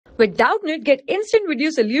With Doubtnut, get instant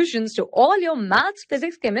video solutions to all your maths,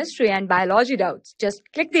 physics, chemistry, and biology doubts. Just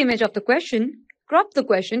click the image of the question, crop the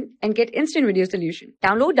question, and get instant video solution.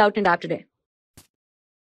 Download Doubtnut app today.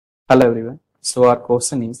 Hello everyone. So our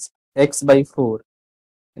question is x by 4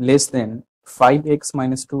 less than 5x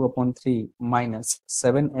minus 2 upon 3 minus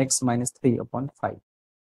 7x minus 3 upon 5.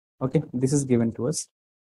 Okay, this is given to us.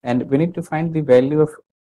 And we need to find the value of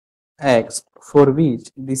x for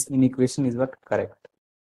which this inequation is what correct.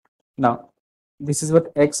 Now, this is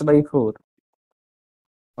what x by 4,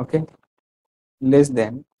 okay, less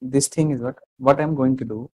than, this thing is what I'm going to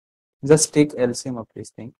do, just take LCM of this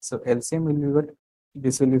thing. So LCM will be what,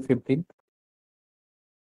 this will be 15,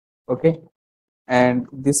 okay, and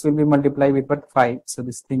this will be multiplied with what, 5. So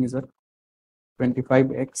this thing is what,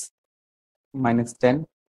 25x minus 10,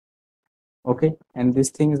 okay, and this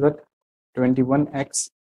thing is what, 21x,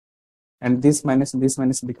 and this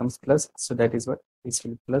minus becomes plus, so that is what, this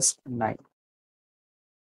will be plus 9.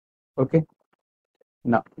 Okay,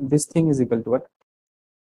 now this thing is equal to what,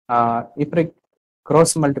 if I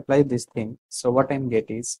cross multiply this thing, so what I'm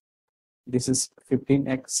get is, this is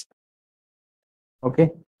 15x,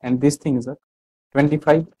 okay, and this thing is what,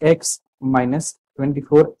 25x minus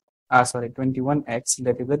 21x,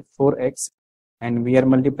 that is what, 4x, and we are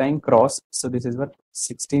multiplying cross, so this is what,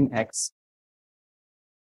 16x,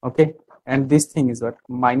 okay, and this thing is what,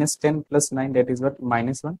 minus 10 plus 9, that is what,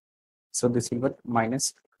 minus 1, so this is what,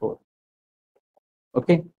 minus 4.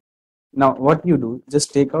 Okay, now what you do,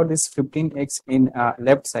 just take out this 15x in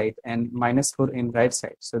left side and minus 4 in right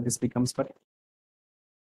side, so this becomes what,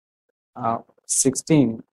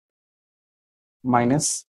 16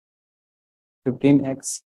 minus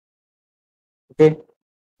 15x, okay,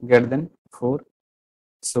 greater than 4.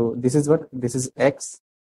 So this is what, this is x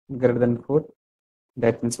greater than 4.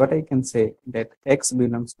 That means what I can say, that x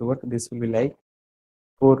belongs to what, this will be like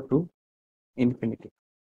 4 to infinity.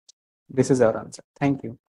 This is our answer. Thank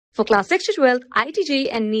you. For class 6 to 12, IIT JEE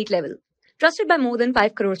and NEET level. Trusted by more than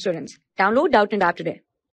 5 crore students. Download Doubtnut app today.